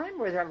the time?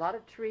 Were there a lot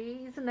of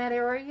trees in that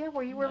area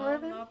where you were No,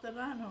 living? not that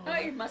I know. Oh,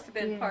 you must have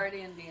been Yeah. part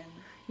Indian.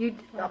 You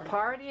a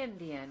part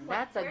Indian.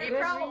 That's a He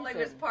good probably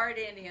was reason. part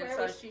Indian, Where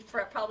so was- she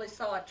probably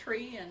saw a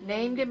tree and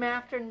Named him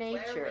after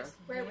nature.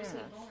 Where was he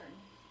Yes. born?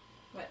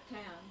 What town?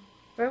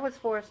 Where was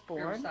Forrest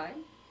born? Riverside.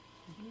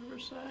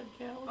 Riverside,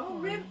 Oh,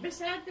 California.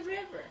 beside the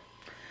river.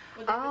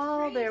 Well,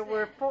 Oh, was there trees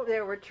were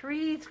there were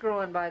trees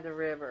growing by the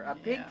river. A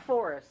big Yeah.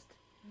 forest.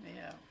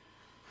 Yeah.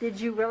 Did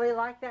you really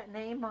like that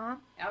name,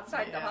 Mom?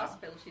 Outside the Yeah.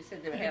 hospital, she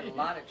said they had a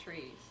lot of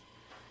trees.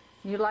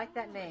 You like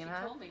that name, She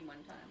huh? told me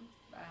one time.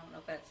 I don't know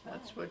if that's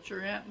That's what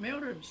your Aunt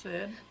Mildred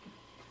said.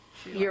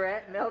 She Your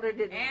liked Aunt Mildred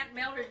didn't. Aunt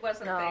Mildred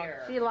wasn't No,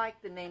 there. she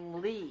liked the name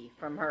Lee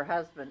from her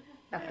husband,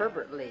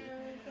 Herbert Lee.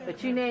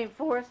 But you named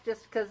Forrest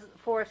just because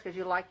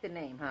you liked the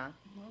name, huh?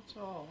 That's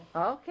all.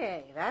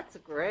 Okay, that's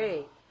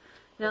great.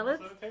 Now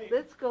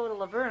let's go to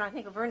Laverne. I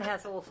think Laverne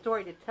has a little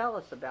story to tell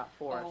us about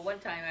Forrest. Well, one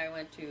time I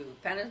went to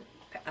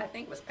I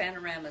think it was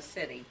Panorama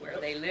City, where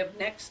they lived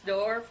next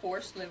door.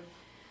 Forrest lived,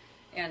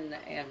 and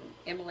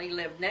Emily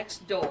lived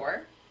next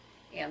door,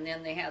 and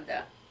then they had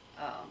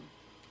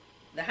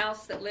the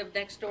house that lived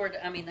next door.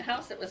 The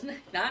house that was now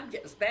I'm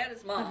as bad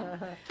as Mom.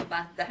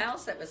 But the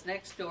house that was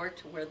next door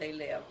to where they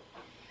lived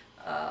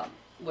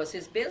was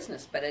his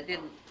business, but it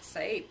didn't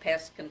say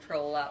pest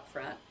control out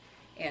front.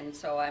 And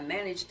so I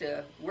managed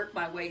to work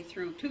my way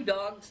through 2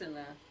 dogs and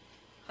a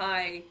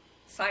high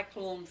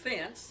cyclone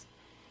fence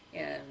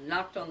and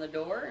knocked on the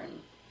door,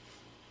 and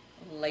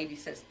the lady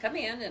says, "Come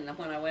in." And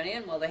when I went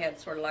in, well, they had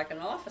sort of like an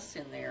office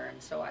in there,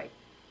 and so I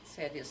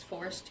said, "Is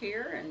Forrest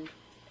here?"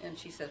 And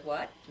she said,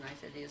 "What?" And I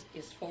said,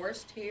 Is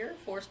Forrest here?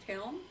 Forrest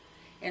Helm?"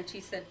 And she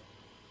said,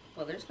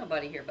 "Well, there's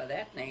nobody here by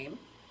that name."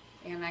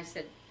 And I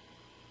said,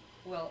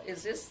 "Well,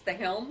 is this the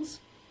Helms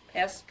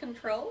Pest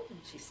Control?" And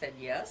she said,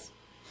 "Yes."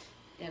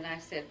 And I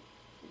said,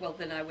 "Well,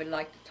 then I would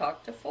like to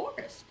talk to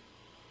Forrest."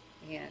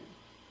 And,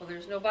 "Well,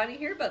 there's nobody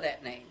here by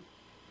that name."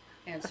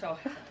 And so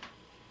I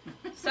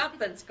thought,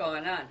 something's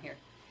going on here.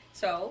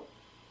 So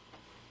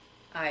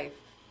I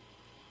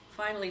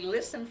finally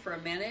listened for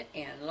a minute,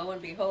 and lo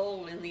and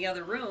behold, in the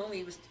other room,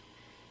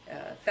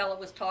 a fellow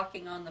was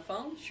talking on the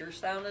phone. Sure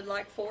sounded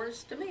like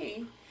Forrest to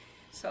me.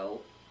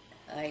 So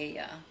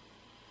I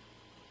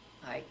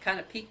kind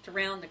of peeked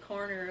around the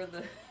corner of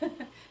the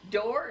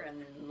door,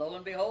 and lo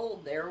and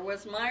behold, there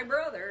was my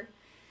brother.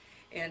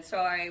 And so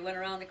I went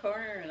around the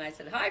corner, and I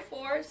said, "Hi,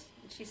 Forrest."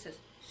 And she says,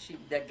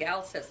 the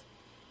gal says,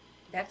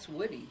 "That's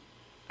Woody."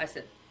 I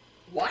said,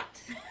 "What?"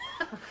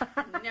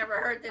 Never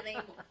heard the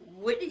name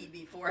Woody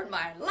before in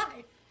my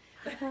life.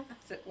 I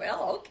said,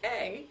 "Well,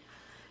 okay."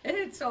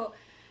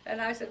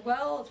 And I said,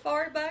 "Well, as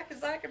far back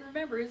as I can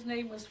remember, his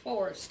name was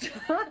Forrest."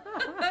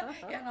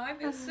 And I'm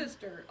his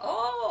sister.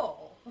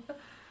 Oh!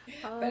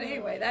 But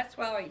anyway, that's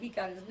why he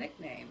got his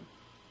nickname.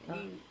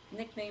 He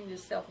nicknamed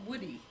himself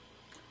Woody.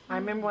 I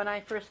remember when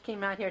I first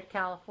came out here to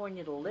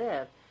California to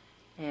live,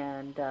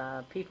 and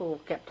people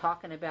kept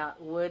talking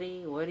about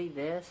Woody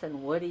this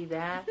and Woody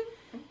that.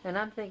 And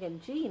I'm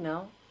thinking, gee,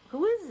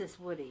 who is this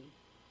Woody?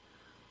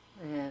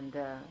 And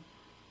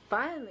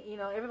finally,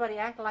 everybody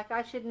acted like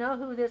I should know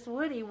who this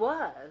Woody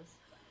was.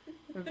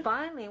 And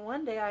finally,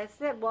 one day I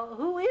said, "Well,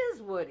 who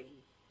is Woody?"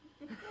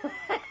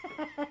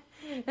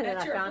 And then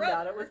I found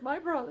out it was my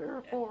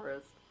brother,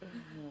 Forrest.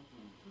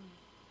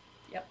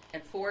 Yep.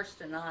 And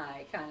Forrest and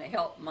I kind of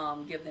helped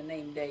Mom give the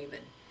name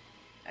David.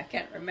 I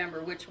can't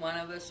remember which one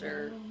of us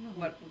or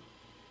what.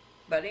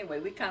 But anyway,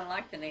 we kind of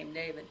liked the name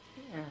David.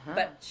 Uh-huh.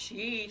 But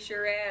she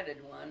sure added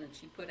one, and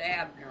she put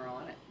Abner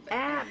on it. But,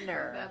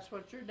 Abner. That's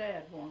what your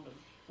dad wanted.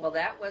 well,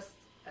 that was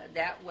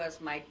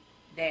my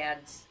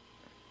dad's.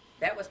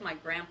 That was my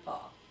grandpa,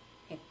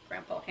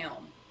 Grandpa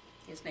Helm.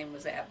 His name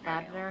was Abner.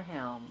 Abner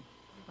Helm.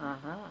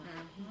 Uh-huh.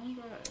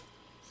 That's right.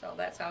 So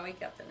that's how he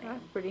got the name.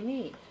 That's pretty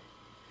neat.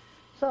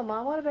 So,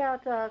 Mom, what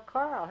about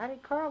Carl? How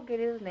did Carl get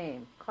his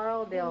name?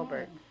 Carl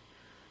Delburn.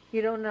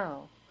 You don't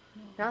know?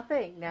 Now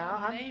think. Now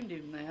I named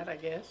him that, I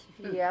guess.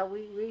 Yeah,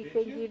 we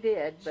think you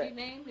did, but She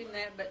named him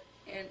that, but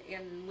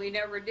and we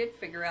never did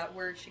figure out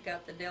where she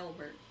got the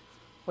Delbert.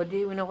 well, do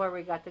you know where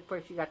she got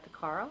the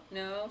Carl?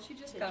 No, she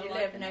just Did got you like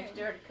live the next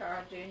name. door to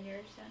Carl Jr.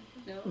 or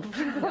something? No, no, we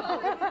didn't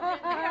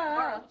have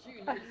Carl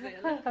Jr.'s then.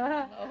 No,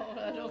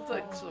 I don't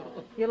think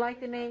so. You like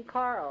the name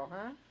Carl,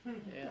 huh?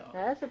 Yeah.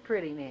 That's a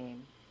pretty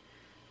name.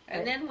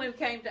 And then we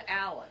came to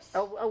Alice.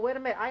 Oh, wait a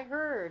minute. I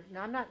heard,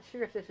 now I'm not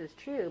sure if this is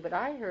true, but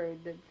I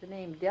heard that the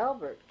name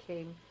Delbert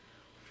came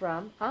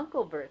from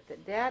Uncle Bert,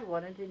 that Dad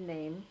wanted to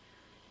name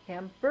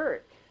him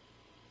Bert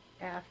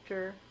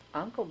after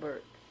Uncle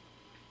Bert.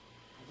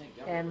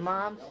 And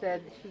Mom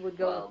said she would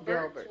go with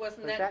Bert, Delbert.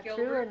 wasn't Was that true or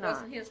Gilbert? not?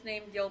 Wasn't his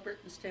name Gilbert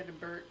instead of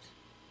Bert?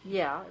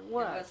 Yeah, it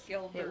was. It was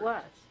Gilbert. It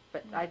was.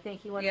 But I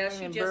think he wanted Yeah, to she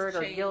name him just Bert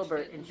or changed Gilbert,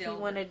 it and to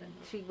Delbert.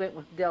 she went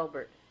with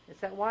Delbert. Is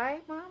that why,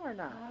 Mom, or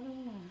not? I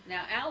don't know.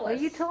 Now Alice. Well,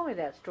 you told me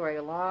that story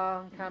a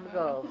long time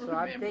ago, so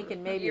I'm remember.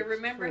 thinking maybe You it's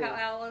remember true. how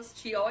Alice?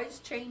 She always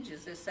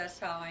changes this. That's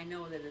how I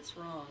know that it's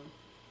wrong.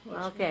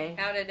 Okay.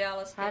 How did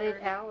Alice? How get did her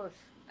name? Alice?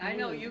 I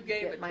know me you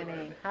gave get it my to her,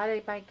 name. but- How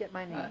did I get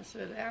my name? I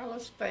said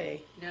Alice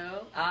Faye.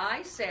 No,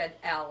 I said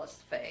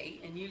Alice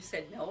Faye, and you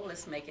said no.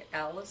 Let's make it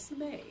Alice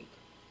May.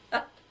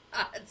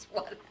 That's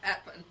what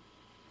happened.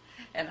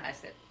 And I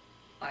said,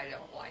 I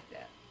don't like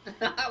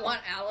that. I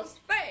want Alice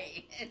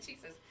Faye. And she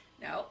says,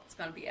 no, it's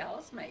going to be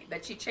Alice May.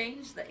 But she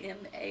changed the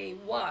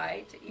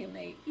M-A-Y to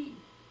M-A-E.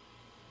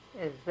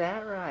 Is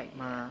that right,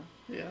 Mom?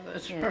 Yeah,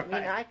 that's Yeah, right. I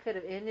mean, I could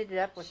have ended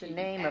up with the She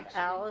name of actually-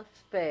 Alice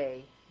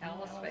Faye.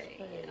 Alice Faye.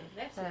 Yeah,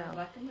 that sounds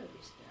like a movie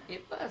star.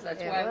 It was.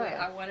 That's It why was.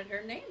 I wanted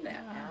her name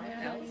that.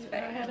 Alice I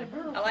had a Faye.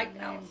 girlfriend I like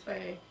named Alice Faye.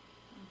 Faye.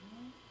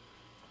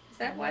 Is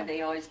that why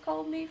they always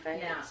called me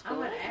Faye Now, at I'm school?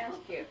 going to ask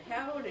you,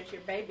 how old is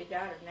your baby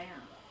daughter now?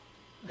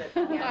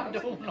 I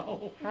don't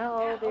know. How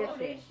How old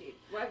old is is she? she?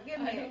 Well, give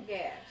me a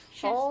guess.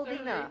 She's Old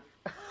 30, enough.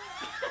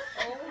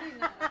 Old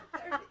enough.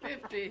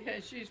 50,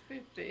 and she's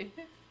 50.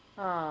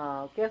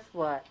 Oh, guess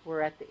what? We're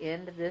at the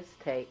end of this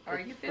tape. Are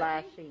It's you 50?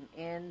 flashing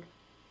end.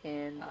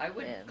 I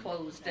would end.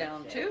 close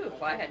down too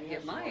if I had to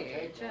get my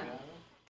age. Huh?